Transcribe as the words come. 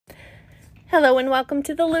Hello and welcome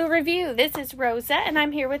to the Lou Review. This is Rosa and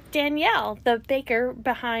I'm here with Danielle, the baker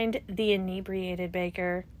behind the Inebriated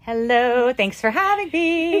Baker. Hello, thanks for having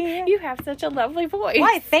me. You have such a lovely voice.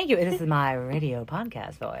 Why, thank you. This is my radio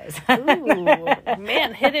podcast voice. Ooh,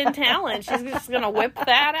 man, hidden talent. She's just going to whip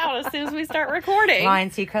that out as soon as we start recording. Ryan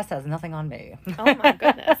Seacrest has nothing on me. Oh my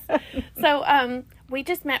goodness. So, we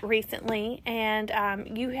just met recently and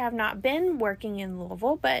you have not been working in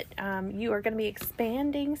Louisville, but you are going to be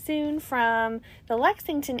expanding soon from the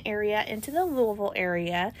Lexington area into the Louisville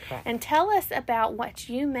area. Correct. And tell us about what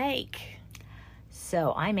you make.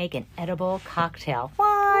 So I make an edible cocktail.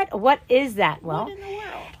 What? What is that? Well, What in the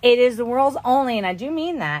world? it is the world's only, and I do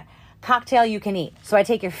mean that, cocktail you can eat. So I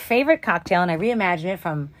take your favorite cocktail and I reimagine it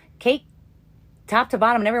from cake, top to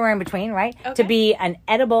bottom and everywhere in between, right? Okay. To be an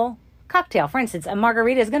edible cocktail. For instance, a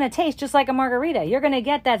margarita is going to taste just like a margarita. You're going to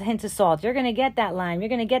get that hint of salt. You're going to get that lime. You're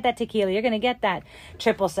going to get that tequila. You're going to get that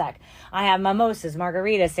triple sec. I have mimosas,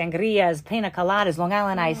 margaritas, sangrias, pina coladas, Long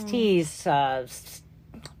Island iced teas,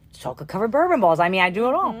 chocolate-covered bourbon balls. I mean, I do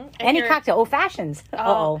it all. And Any cocktail. Old fashions.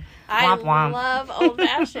 Uh-oh. I Womp womp. love old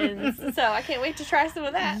fashions, so I can't wait to try some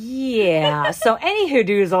of that. Yeah. So anywho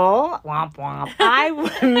doozle, womp womp. I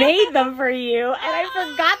made them for you, and I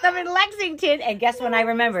forgot them in Lexington. And guess when I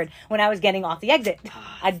remembered? When I was getting off the exit.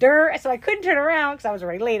 So I couldn't turn around because I was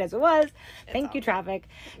already late as it was. Thank you, traffic.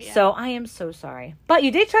 Yeah. So I am so sorry. But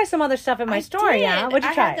you did try some other stuff in my store, did. yeah? What'd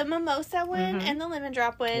you I try? had the mimosa one and the lemon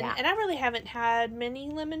drop one, Yeah. and I really haven't had many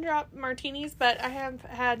lemon drop martinis, but I have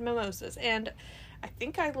had mimosas, and I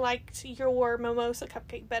think I liked your mimosa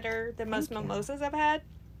cupcake better than most mimosas I've had.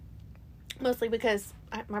 Mostly because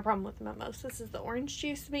my problem with the mimosas is the orange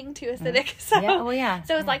juice being too acidic. So, Yeah, well, yeah.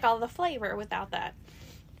 So it's like all the flavor without that.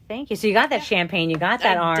 Thank you. So you got that champagne, you got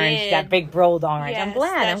that I orange, did. that big rolled orange. Yes, I'm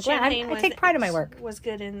glad. that champagne I take pride in my work. Was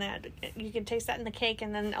good in that. You could taste that in the cake,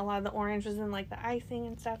 and then a lot of the orange was in like the icing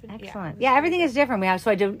and stuff. And, Excellent. Yeah, everything is different.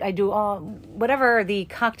 I do all whatever the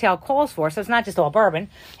cocktail calls for. So it's not just all bourbon.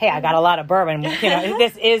 Hey, I got a lot of bourbon. You know,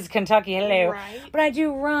 this is Kentucky. Hello. Right. But I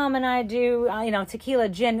do rum and I do tequila,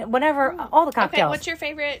 gin, whatever. All the cocktails. Okay, what's your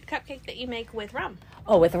favorite cupcake that you make with rum?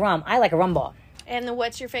 Oh, with rum, I like a rum ball. And then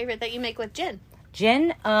what's your favorite that you make with gin?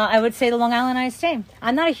 Gin, I would say the Long Island iced tea.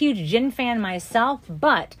 I'm not a huge gin fan myself,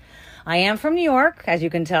 but I am from New York, as you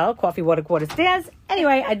can tell. Coffee, water, quarter stairs.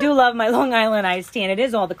 Anyway, I do love my Long Island iced tea, and it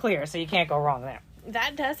is all the clear, so you can't go wrong there.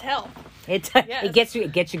 That does help. It Yes.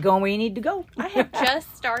 it gets you going where you need to go. I have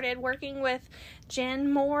just started working with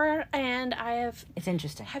gin more, and It's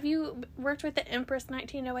interesting. have you worked with the Empress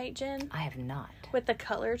 1908 gin? I have not. With the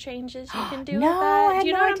color changes you can do No, with that? I have Do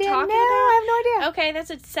you know no what idea. I'm talking No, about? I have no idea. Okay, that's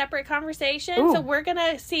a separate conversation. Ooh. So we're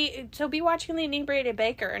gonna see. So be watching the Inebriated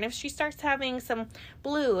Baker, and if she starts having some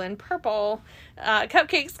blue and purple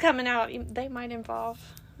cupcakes coming out, they might involve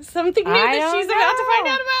something new that she's about to find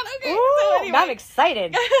out about. Okay, Ooh, so anyway. I'm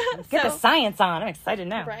excited. Get the So- science on. I'm excited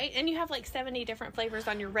now. Right, and you have like 70 different flavors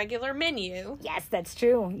on your regular menu. Yes, that's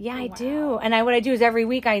true. Yeah, I Wow. do. And what I do is every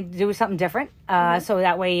week I do something different. So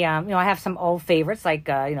that way, I have some old favorites like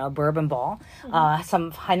bourbon ball,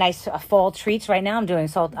 some nice fall treats. Right now, I'm doing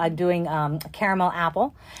caramel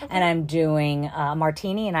apple, and I'm doing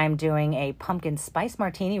martini, and I'm doing a pumpkin spice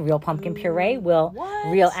martini, real pumpkin puree, What?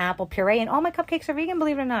 real apple puree, and all my cupcakes are vegan.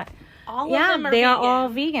 Believe it or not. All of Yeah, them are they are vegan. all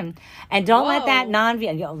vegan. And don't let that Whoa.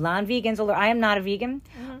 non-vegans alert. I am not a vegan,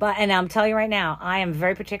 and I'm telling you right now, I am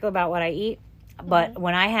very particular about what I eat. But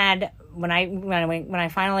when I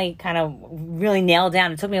finally kind of really nailed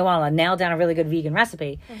down, it took me a while to nail down a really good vegan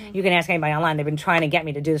recipe. You can ask anybody online. They've been trying to get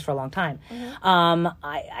me to do this for a long time.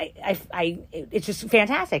 It's just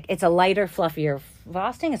fantastic. It's a lighter, fluffier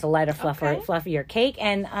frosting. It's a lighter, fluffier cake.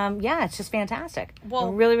 And it's just fantastic. Well,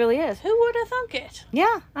 it really, really is. Who would have thunk it?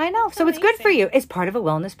 Yeah, I know. So it's good for amazing. you. It's part of a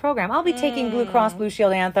wellness program. I'll be taking Blue Cross Blue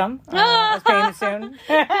Shield Anthem. It's paying soon.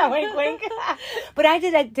 Wink, wink. But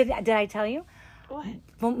did I tell you? What?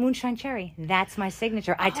 Moonshine cherry. That's my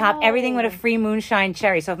signature. I top everything with a free moonshine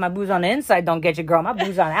cherry. So if my booze on the inside don't get you, girl, my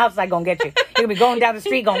booze on the outside gonna get you. You're gonna be going down the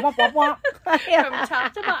street going womp womp womp. From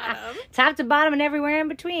top to bottom. Top to bottom and everywhere in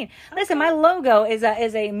between. Listen, my logo is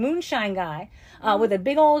a moonshine guy with a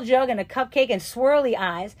big old jug and a cupcake and swirly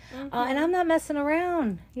eyes, and I'm not messing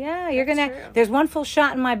around. Yeah, you're That's gonna. true. There's one full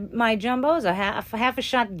shot in my jumbos, a half a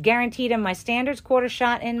shot guaranteed in my standards, quarter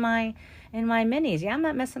shot in my in my minis. Yeah, I'm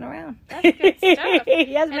not messing around. That's good stuff.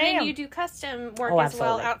 Yes, and ma'am. then you do custom work Oh, as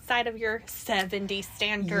well absolutely. outside of your 70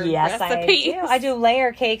 standard Yes, recipes. I do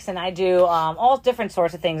layer cakes, and I do all different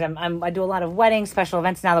sorts of things. I do a lot of weddings, special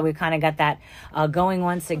events now that we've kind of got that going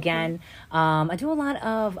once again. I do a lot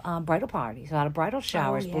of bridal parties, a lot of bridal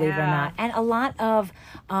showers, believe it or not. And a lot of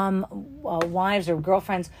wives or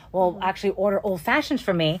girlfriends will actually order old fashions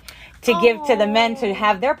for me to give to the men to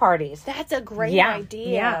have their parties. That's a great idea.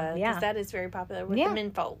 Yeah. Because that is very popular with the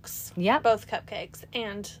men folks. Yeah. Both cupcakes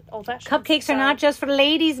and old fashioned. Cupcakes are not just for the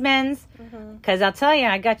ladies, men's. Because I'll tell you,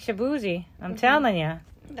 I got you boozy. I'm telling you.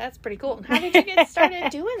 That's pretty cool. And how did you get started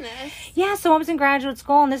doing this? Yeah, so I was in graduate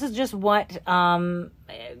school, and this is just what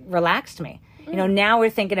relaxed me. You know, now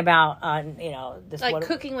we're thinking about, this like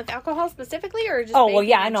cooking with alcohol specifically, or just Oh, well,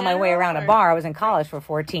 yeah, baking I in know my way general, around or? a bar. I was in college for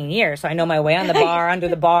 14 years, so I know my way on the bar, under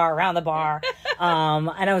the bar, around the bar.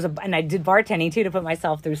 And I did bartending too to put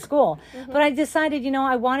myself through school. But I decided,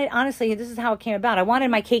 I wanted, honestly, this is how it came about. I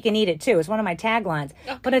wanted my cake and eat it too. It's one of my taglines.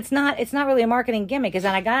 Okay. But it's not really a marketing gimmick. Is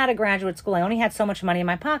that I got out of graduate school, I only had so much money in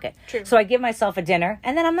my pocket. True. So I give myself a dinner,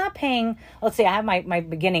 and then I'm not paying. Let's say I have my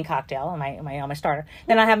beginning cocktail, my starter.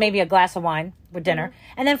 Then I have maybe a glass of wine with dinner.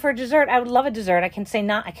 And then for dessert, I would love a dessert. I can say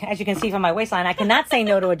as you can see from my waistline, I cannot say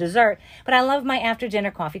no to a dessert. But I love my after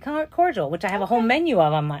dinner coffee cordial, which I have a whole menu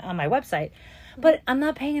of on my website. But I'm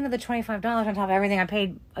not paying another $25 on top of everything I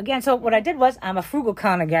paid again. So what I did was, I'm a frugal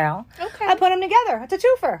kind of gal. Okay. I put them together. It's a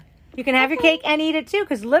twofer. You can have your cake and eat it too,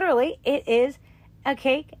 because literally it is a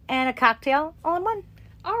cake and a cocktail all in one.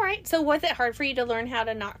 All right. So was it hard for you to learn how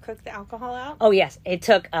to not cook the alcohol out? Oh, yes. It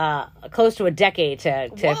took close to a decade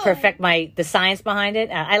to perfect the science behind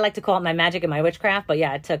it. I like to call it my magic and my witchcraft, but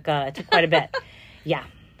yeah, it took quite a bit. Yeah.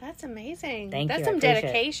 That's amazing. Thank you. That's some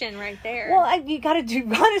dedication right there. Well, you got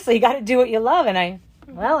to do what you love, and I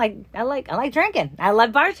like drinking. I love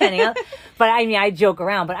bartending. But I joke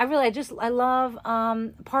around. But I love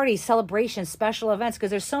parties, celebrations, special events, because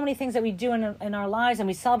there's so many things that we do in our lives, and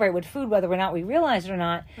we celebrate with food, whether or not we realize it or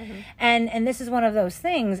not. And this is one of those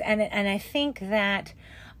things. And I think that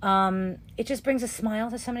it just brings a smile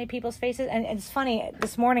to so many people's faces. And it's funny,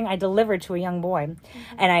 this morning I delivered to a young boy,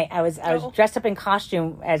 and I was dressed up in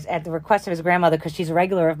costume at the request of his grandmother, because she's a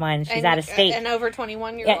regular of mine, and she's out of state. An over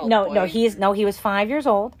 21-year-old boy? He was 5 years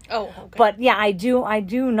old. Oh, okay. But yeah, I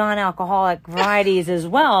do non-alcoholic varieties as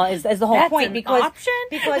well, as the whole point. Because option?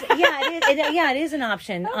 Because it is an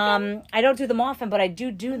option. Okay. I don't do them often, but I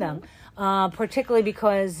do them. Particularly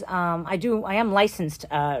because I am licensed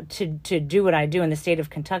to do what I do in the state of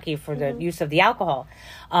Kentucky for the use of the alcohol,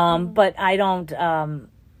 but I don't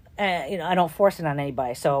I don't force it on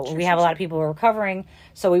anybody. So we have a lot of people who are recovering,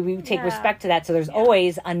 so we take respect to that. So there's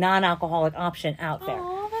always a non-alcoholic option out there.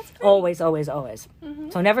 Oh, that's great. Always, always, always.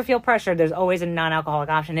 So never feel pressured. There's always a non-alcoholic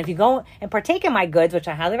option. If you go and partake in my goods, which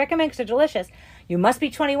I highly recommend because they're delicious, you must be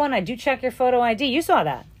 21. I do check your photo ID. You saw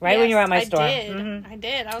that, right? Yes, when you were at my store. I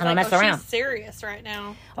did. I was like, mess around. She's serious right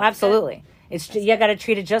now. Oh, absolutely. You got to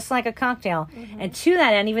treat it just like a cocktail. And to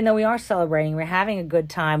that end, even though we are celebrating, we're having a good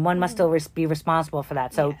time, one must still be responsible for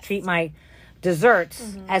that. So treat my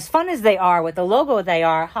desserts as fun as they are, with the logo they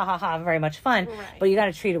are, very much fun, but you got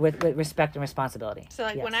to treat it with respect and responsibility. So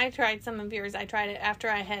when I tried some of yours, I tried it after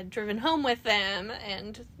I had driven home with them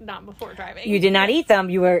and not before driving. You did not eat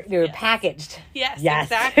them. You were packaged. Yes,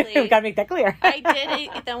 exactly. We got to make that clear. I did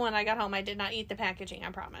eat them when I got home. I did not eat the packaging,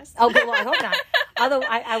 I promise. Okay, well, I hope not. Although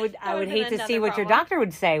I would hate to see what your doctor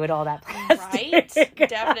would say with all that plastic. Right?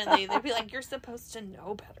 Definitely. They'd be like, "You're supposed to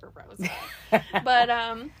know better, Rosa." But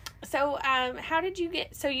so how did you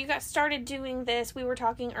you got started doing this? We were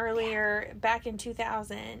talking earlier back in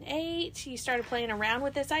 2008. You started playing around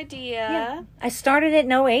with this idea. Yeah. I started it in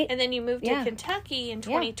 2008. And then you moved to Kentucky in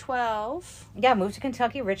 2012. Yeah, moved to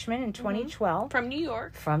Kentucky, Richmond in 2012. From New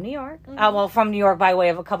York. From New York. From New York by way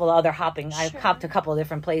of a couple of other hopping. I've hopped a couple of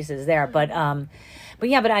different places there. But I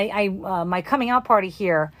my coming out party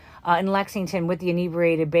here in Lexington with the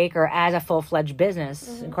Inebriated Baker as a full-fledged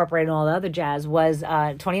business, incorporating all the other jazz, was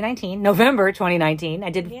 2019, November 2019.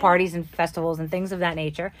 I did parties and festivals and things of that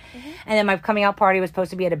nature. And then my coming out party was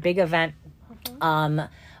supposed to be at a big event, a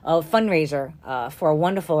fundraiser for a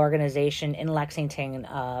wonderful organization in Lexington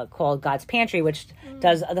called God's Pantry, which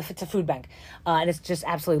does it's a food bank, and it's just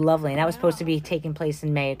absolutely lovely. And that was supposed to be taking place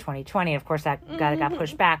in May of 2020. Of course, that got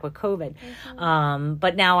pushed back with COVID.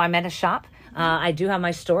 But now I'm at a shop I do have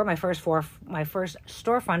my store, my first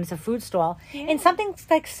storefront. It's a food stall. And something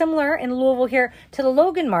like similar in Louisville here to the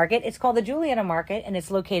Logan Market. It's called the Julietta Market, and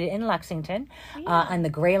it's located in Lexington on the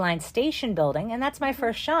Gray Line Station building. And that's my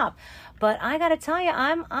first shop. But I got to tell you,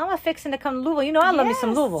 I'm a fixing to come to Louisville. You know, I love me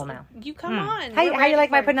some Louisville now. You come on. How you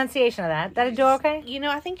like my pronunciation of that? Did I do okay? You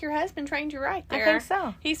know, I think your husband trained you right there. I think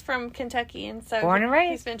so. He's from Kentucky, and so born and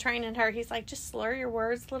raised. He's been training her. He's like, just slur your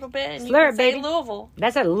words a little bit, and slur you can say Louisville.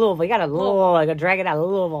 That's at Louisville. You got to Louisville. I got to drag it out of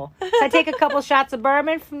Louisville. So I take a couple shots of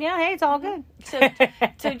bourbon. Hey, it's all good.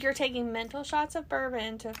 So you're taking mental shots of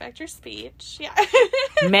bourbon to affect your speech. Yeah.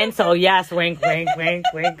 Mental, yes. Wink, wink, wink,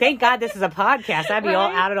 wink. Thank God this is a podcast. I'd be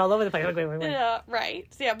all out and all over the place. Wink. Right.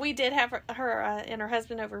 So, yeah, we did have her and her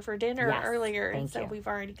husband over for dinner earlier, and so we've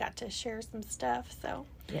already got to share some stuff. So.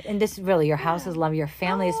 And this really, your house is lovely. Your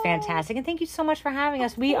family is fantastic, and thank you so much for having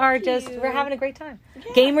us. We're having a great time. Yeah.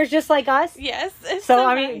 Gamers just like us. Yes. So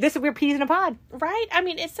I mean, we're peas in a pod, right? I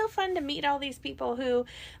mean, it's so fun to meet all these people who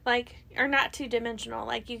like are not two dimensional.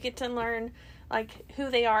 Like you get to learn like who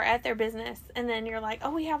they are at their business, and then you're like,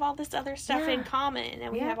 oh, we have all this other stuff in common,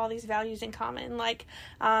 and we have all these values in common. Like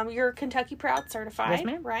you're Kentucky Proud certified, yes,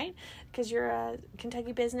 ma'am. Right? Because you're a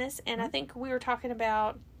Kentucky business, and I think we were talking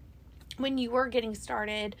about when you were getting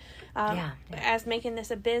started as making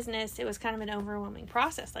this a business, it was kind of an overwhelming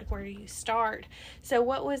process. Like, where do you start? So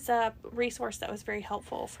what was a resource that was very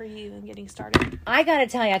helpful for you in getting started? I got to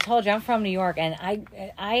tell you, I told you I'm from New York, and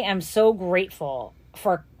I am so grateful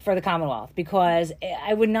for the Commonwealth, because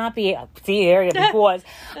I would not be I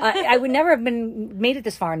would never have made it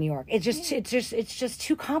this far in New York. It's just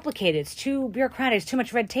too complicated. It's too bureaucratic. It's too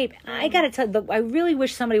much red tape. I gotta tell you, I really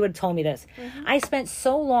wish somebody would have told me this. I spent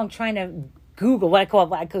so long trying to Google what I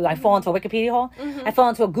fall into a Wikipedia hole. I fall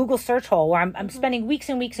into a Google search hole where I'm spending weeks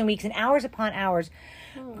and weeks and weeks and hours upon hours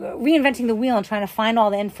reinventing the wheel and trying to find all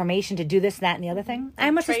the information to do this, that, and the other thing.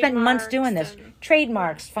 I must have spent months doing this.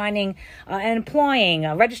 Trademarks, finding and employing,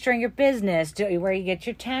 registering your business, where you get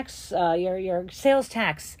your tax, your sales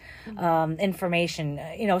tax information,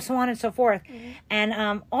 so on and so forth.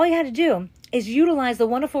 And all you had to do is utilize the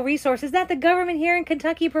wonderful resources that the government here in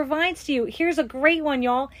Kentucky provides to you. Here's a great one,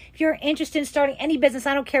 y'all. If you're interested in starting any business,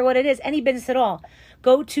 I don't care what it is, any business at all,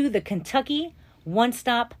 go to the Kentucky One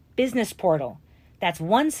Stop Business Portal. That's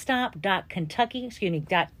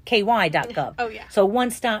onestop.kentucky.ky.gov. Oh, yeah. So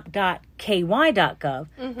onestop.ky.gov,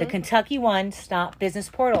 the Kentucky One Stop Business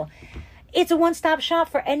Portal. It's a one-stop shop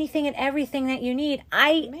for anything and everything that you need.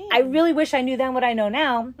 I really wish I knew then what I know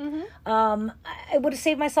now. I would have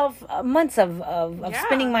saved myself months of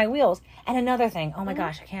spinning my wheels. And another thing, oh my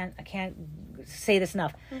gosh, I can't say this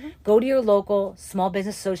enough. Go to your local Small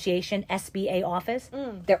Business Association, SBA office.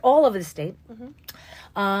 They're all over the state.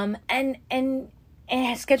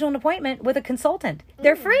 And schedule an appointment with a consultant.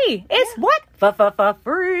 They're free. It's what?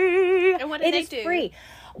 Free. And what do they do? It is free.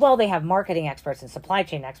 Well, they have marketing experts and supply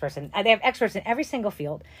chain experts, and they have experts in every single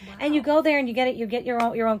field. Wow. And you go there and you get your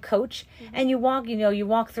own coach, and you walk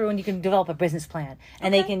through, and you can develop a business plan,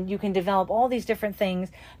 and you can develop all these different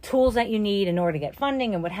things, tools that you need in order to get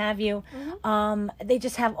funding and what have you. They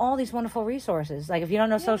just have all these wonderful resources. Like if you don't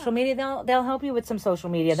know social media, they'll help you with some social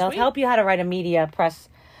media. They'll help you how to write a media press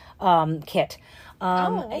kit.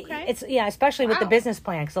 It's especially with the business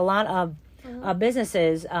plan, because a lot of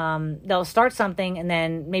businesses, they'll start something and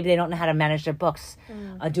then maybe they don't know how to manage their books,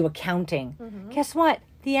 do accounting. Guess what?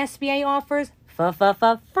 The SBA offers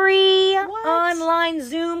free online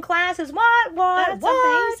Zoom classes. That's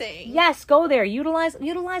amazing. Yes, go there. Utilize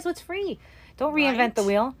what's free. Don't reinvent the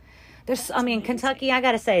wheel. Amazing. Kentucky, I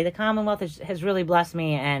got to say, the Commonwealth has really blessed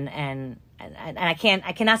me, and I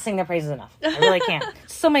cannot sing their praises enough. I really can't.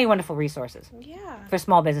 So many wonderful resources. Yeah. For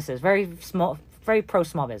small businesses, very pro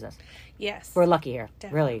small business. Yes. We're lucky here.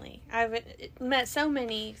 Definitely. Really. I've met so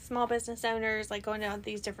many small business owners, like going to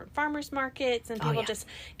these different farmers markets and people just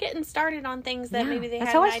getting started on things that maybe they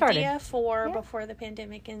had an idea for before the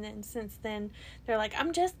pandemic, and then since then they're like,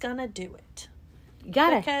 I'm just gonna do it. You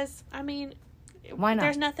got it. Because I mean, why not?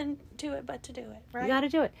 There's nothing to it but to do it, right? You got to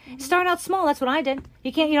do it. Start out small. That's what I did.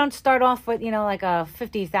 You don't start off with, like a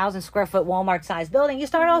 50,000 square foot Walmart sized building. You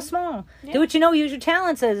start off small. Yeah. Do what you know. Use your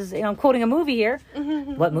talents. As I'm quoting a movie here.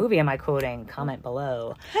 What movie am I quoting? Comment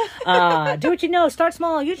below. Do what you know. Start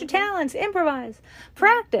small. Use your talents. Improvise.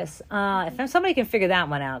 Practice. If somebody can figure that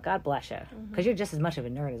one out, God bless you, because you're just as much of a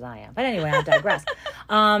nerd as I am. But anyway, I digress.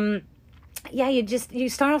 You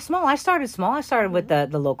start off small. I started small. I started with the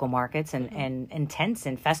local markets and tents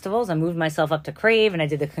and festivals. I moved myself up to Crave, and I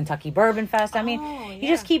did the Kentucky Bourbon Fest. I mean,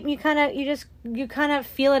 you kind of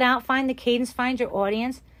feel it out, find the cadence, find your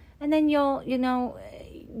audience, and then your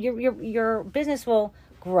business will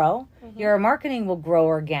grow. Your marketing will grow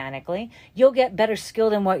organically. You'll get better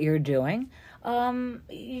skilled in what you're doing. But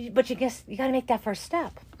you got to make that first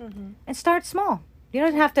step and start small. You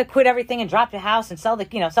don't have to quit everything and drop your house and sell the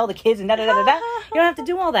kids and da da da da da. You don't have to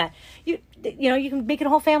do all that. You can make it a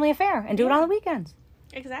whole family affair and do it on the weekends.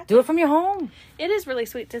 Exactly. Do it from your home. It is really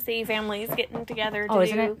sweet to see families getting together to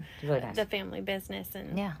isn't do it? It's really nice. the family business,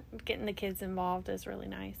 and getting the kids involved is really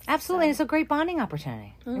nice. Absolutely. And it's a great bonding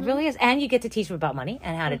opportunity. It really is. And you get to teach them about money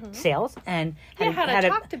and how to sales and how to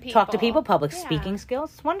talk to people, public speaking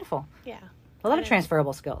skills. It's wonderful. Yeah. A lot of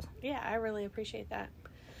transferable skills. Yeah, I really appreciate that.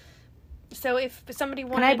 So if somebody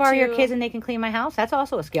wanted to... Can I borrow your kids and they can clean my house? That's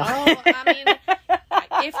also a skill. Oh, I mean,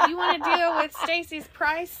 if you want to deal with Stacy's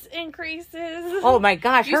price increases... Oh, my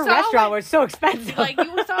gosh. Her restaurant was so expensive. Like,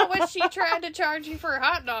 you saw what she tried to charge you for a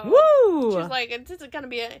hot dog. Woo! She was like, this is going to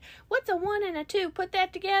be what's a 1 and a 2? Put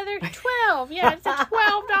that together? 12. Yeah, it's a $12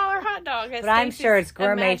 hot dog. But I'm sure it's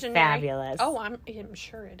gourmet fabulous. Oh, I'm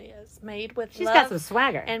sure it is. Made with She's love got some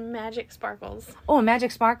swagger. and magic sparkles. Oh, and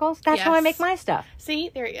magic sparkles? That's how I make my stuff. See,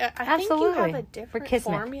 there. I Absolutely. think you have a different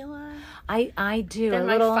Kismet. formula. I do. Than a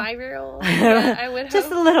my little 5-year-old. Yeah, I would just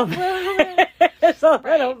hope. a little bit. Just a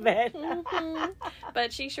little bit.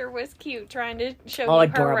 But she sure was cute trying to show you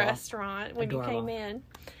adorable. her restaurant when you came in.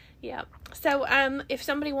 Yep. So, if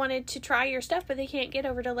somebody wanted to try your stuff, but they can't get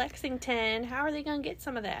over to Lexington, how are they going to get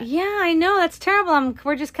some of that? Yeah, I know. That's terrible.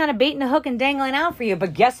 We're just kind of baiting the hook and dangling out for you.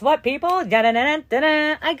 But guess what, people?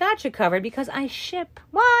 Da-da-da-da-da-da. I got you covered because I ship.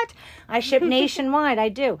 What? I ship nationwide. I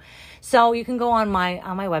do. So you can go on my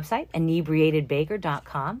website,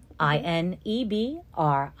 inebriatedbaker.com. INEBRIATED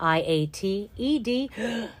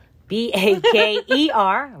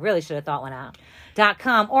really should have thought one out.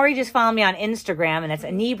 .com, or you just follow me on Instagram, and that's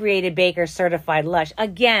Inebriated Baker Certified Lush.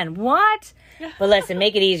 Again, what? But listen,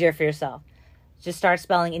 make it easier for yourself. Just start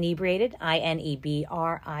spelling inebriated, INEBRIATED,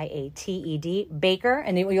 Baker,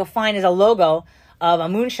 and you'll find is a logo of a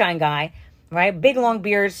moonshine guy, right? Big long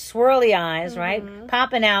beard, swirly eyes, right?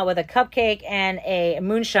 Popping out with a cupcake and a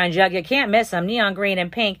moonshine jug. You can't miss them, neon green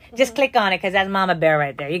and pink. Just click on it because that's Mama Bear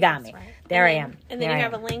right there. You got me. Right. There I am. And then you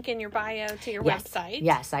have a link in your bio to your website.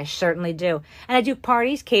 Yes, I certainly do. And I do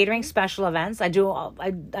parties, catering, special events. I've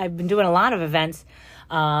been doing a lot of events,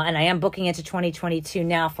 and I am booking into 2022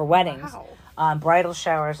 now for weddings. Wow. Bridal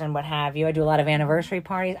showers and what have you. I do a lot of anniversary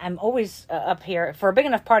parties. I'm always up here. For a big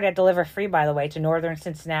enough party, I deliver free, by the way, to northern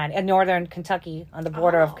Cincinnati, northern Kentucky, on the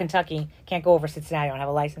border of Kentucky. Can't go over Cincinnati. I don't have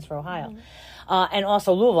a license for Ohio. And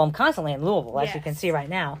also Louisville. I'm constantly in Louisville, as you can see right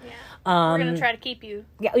now. Yeah. We're going to try to keep you.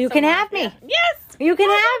 Yeah, you can have me. Yeah. Yes! You can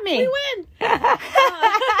have me. We win!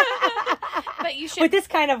 But you should... With this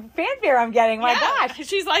kind of fanfare I'm getting, my gosh.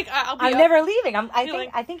 She's like, I'm never leaving.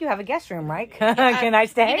 I think you have a guest room, right? Can I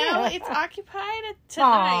stay? It's occupied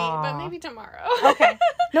tonight, but maybe tomorrow. Okay,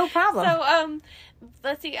 no problem. So,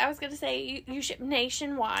 let's see. I was going to say you ship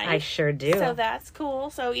nationwide. I sure do. So that's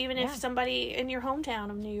cool. So even if somebody in your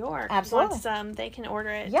hometown of New York wants some, they can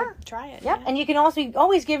order it to try it. Yep. And you can also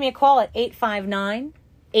always give me a call at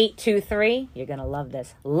 859-823. You're going to love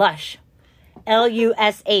this. Lush.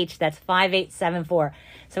 LUSH. That's 5874.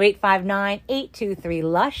 So 859-823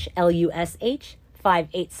 LUSH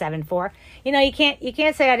 5874. You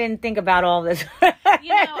can't say I didn't think about all this.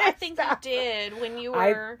 I think you did when you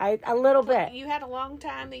were a little bit. You had a long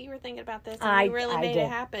time that you were thinking about this, and you really made it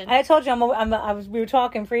happen. And I told you we were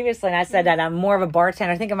talking previously, and I said that I'm more of a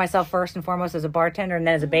bartender. I think of myself first and foremost as a bartender, and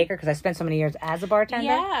then as a baker because I spent so many years as a bartender.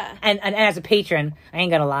 Yeah. And as a patron, I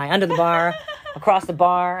ain't gonna lie, under the bar, across the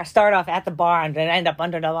bar. I start off at the bar and then end up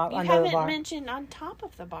under the bar. You haven't mentioned on top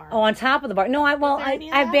of the bar. Oh, on top of the bar. No, I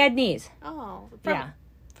have bad knees. Oh, back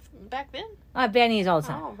then? I have bad knees all the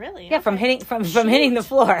time. Oh, really? Yeah, from hitting the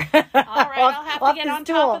floor. All right, I'll have to get on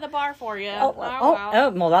top of the bar for you.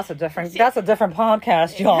 Well, that's a different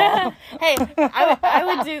podcast, y'all. Hey, I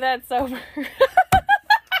would do that sober.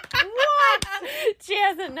 What? She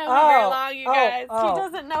hasn't known me very long, you guys. She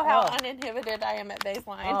doesn't know how uninhibited I am at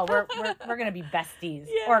baseline. Oh, we're gonna be besties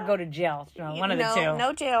or go to jail. One of the two.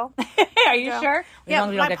 No jail. Are you sure? Yeah,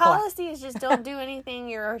 my policy is just don't do anything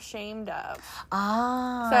you're ashamed of.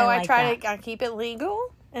 Ah, so I try to keep it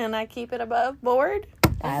legal and I keep it above board.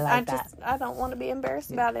 I don't want to be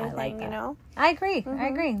embarrassed about anything, I agree. I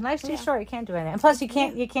agree. Life's too short. You can't do anything. And plus, you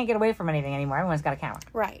can't get away from anything anymore. Everyone's got a camera.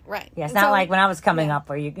 Right. Yeah, it's not like when I was coming up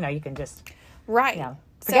where you can just forget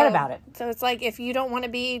about it. So it's like if you don't want to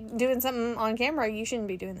be doing something on camera, you shouldn't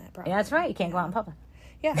be doing that. Probably. Yeah, that's right. You can't go out in public.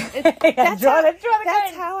 Yeah. That's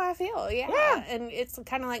How I feel. Yeah. And it's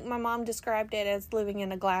kind of like my mom described it as living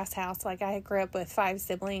in a glass house. Like I grew up with 5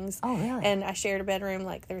 siblings. Oh, really? And I shared a bedroom.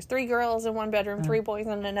 Like there's 3 girls in one bedroom, 3 boys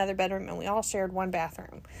in another bedroom, and we all shared one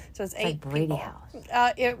bathroom. So it's 8 like Brady people.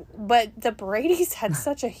 house. But the Bradys had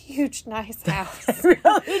such a huge, nice house. Really?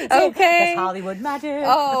 Okay. That's Hollywood magic.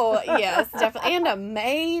 Oh, yes, definitely. And a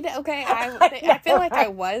maid. Okay. I feel like I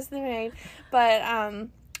was the maid. But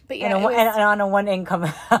yeah. And on a 1 income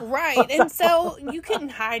house. Right. And so you couldn't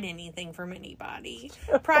hide anything from anybody.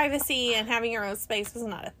 Privacy and having your own space was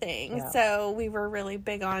not a thing. Yeah. So we were really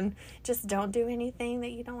big on just don't do anything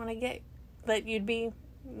that you don't want to get, that you'd be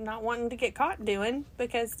not wanting to get caught doing,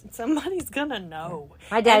 because somebody's gonna know.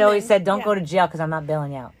 My dad always said, don't go to jail because I'm not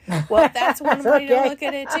bailing you out. Well, that's one way to look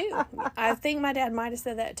at it too. I think my dad might have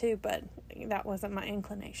said that too, but that wasn't my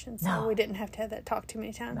inclination. So we didn't have to have that talk too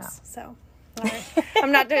many times. No. So all right.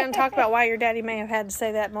 I'm not going to talk about why your daddy may have had to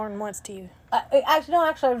say that more than once to you. Actually,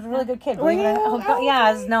 I was a really good kid. Were you?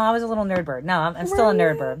 I was a little nerd bird. No, I'm still a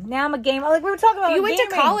nerd bird. Now I'm a gamer. Like we were talking about. You went to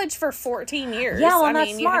college for 14 years. Yeah, well, I'm not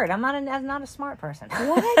smart. I'm not a smart person.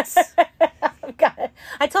 What?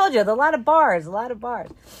 I told you, a lot of bars.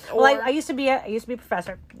 Well, I used to be a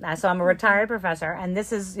professor, so I'm a retired professor, and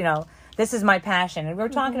this is my passion. And we were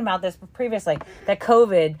talking about this previously, that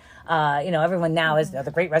COVID, everyone now is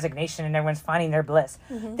the great resignation and everyone's finding their bliss.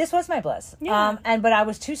 This was my bliss. Yeah. But I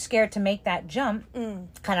was too scared to make that jump,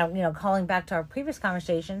 kind of, calling back to our previous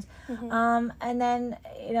conversations. And then,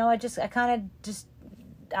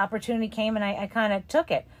 opportunity came and I kind of took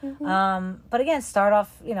it. But again, start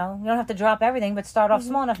off, you don't have to drop everything, but start off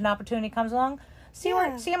small enough. An opportunity comes along. See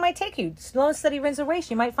where it might take you. Slow and steady wins the race.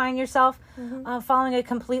 You might find yourself following a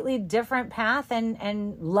completely different path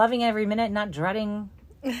and loving every minute, not dreading,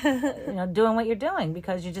 doing what you're doing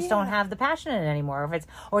because you just don't have the passion in it anymore.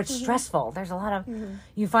 Or it's stressful. There's a lot of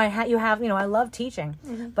you find I love teaching,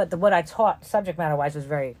 but what I taught subject matter wise was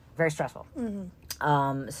very, very stressful. And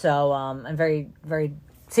very, very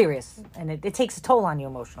serious, and it takes a toll on you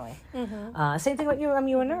emotionally. Same thing with you.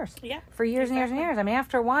 You were a nurse for years and years and years.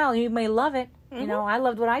 After a while, you may love it. I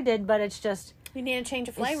loved what I did, but it's just you need a change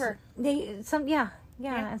of flavor.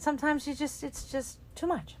 And sometimes it's just too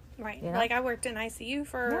much. Right. Like I worked in ICU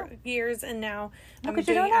for years, and now I'm doing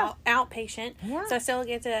doing outpatient. Yeah. So I still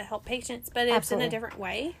get to help patients, but it's in a different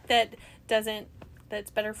way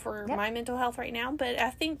that's better for my mental health right now. But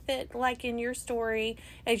I think that, like in your story,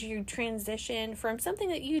 as you transition from something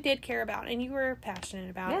that you did care about and you were passionate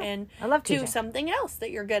about, and I love to something else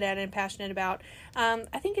that you're good at and passionate about,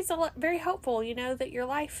 I think it's very hopeful, that your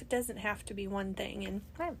life doesn't have to be one thing. And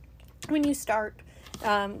when you start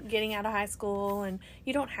getting out of high school, and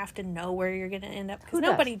you don't have to know where you're going to end up, because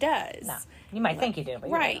nobody does. No, you might think you do, but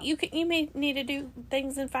you may need to do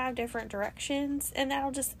things in 5 different directions, and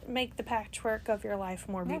that'll just make the patchwork of your life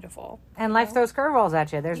more beautiful. And life throws curveballs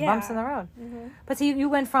at you. There's bumps in the road. But see, you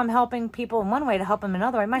went from helping people in one way to help them in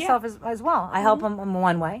another way. Myself as well. I help them in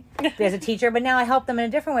one way as a teacher, but now I help them in a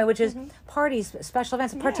different way, which is parties, special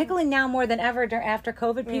events. Particularly now more than ever after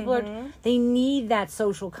COVID, people they need that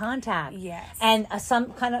social contact. Yes. And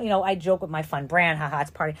some kind of, I joke with my fun brand, haha,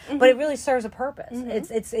 it's party, but it really serves a purpose.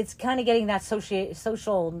 It's kind of getting that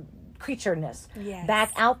social creatureness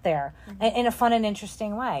back out there in a fun and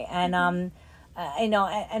interesting way. And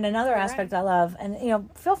and another aspect I love, and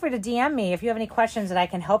feel free to DM me if you have any questions that I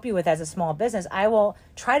can help you with as a small business. I will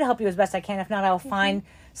try to help you as best I can. If not, I will find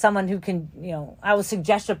someone who can, I will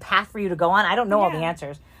suggest a path for you to go on. I don't know all the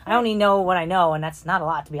answers. I only know what I know, and that's not a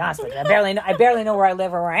lot, to be honest with you. I barely know where I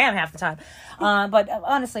live or where I am half the time. But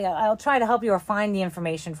honestly, I'll try to help you or find the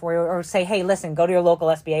information for you, or say, hey, listen, go to your local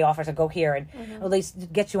SBA office or go here, and at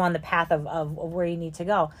least get you on the path of where you need to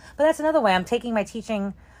go. But that's another way. I'm taking my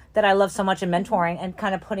teaching that I love so much in mentoring and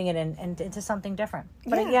kind of putting it into something different.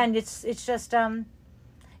 But again, it's just you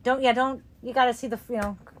got to see the,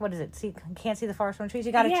 what is it? You can't see the forest from the trees.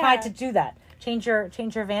 You got to try to do that. Change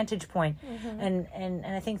your vantage point, and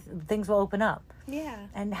I think things will open up. Yeah.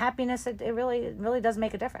 And happiness, it really does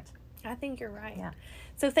make a difference. I think you're right. Yeah.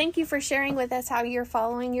 So thank you for sharing with us how you're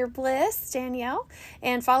following your bliss, Danielle.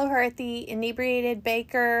 And follow her at the Inebriated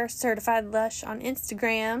Baker Certified Lush on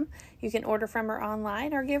Instagram. You can order from her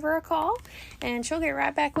online or give her a call, and she'll get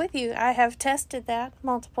right back with you. I have tested that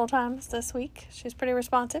multiple times this week. She's pretty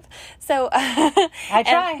responsive. So I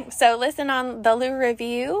try. So listen on the Lou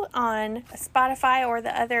Review on Spotify or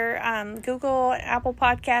the other Google, Apple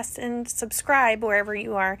Podcasts, and subscribe wherever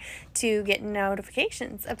you are to get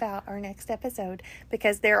notifications about our next episode,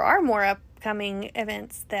 because there are more upcoming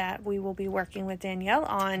events that we will be working with Danielle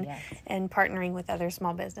on and partnering with other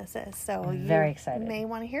small businesses. So I'm very excited. You may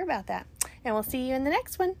want to hear about that. And we'll see you in the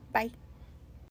next one. Bye.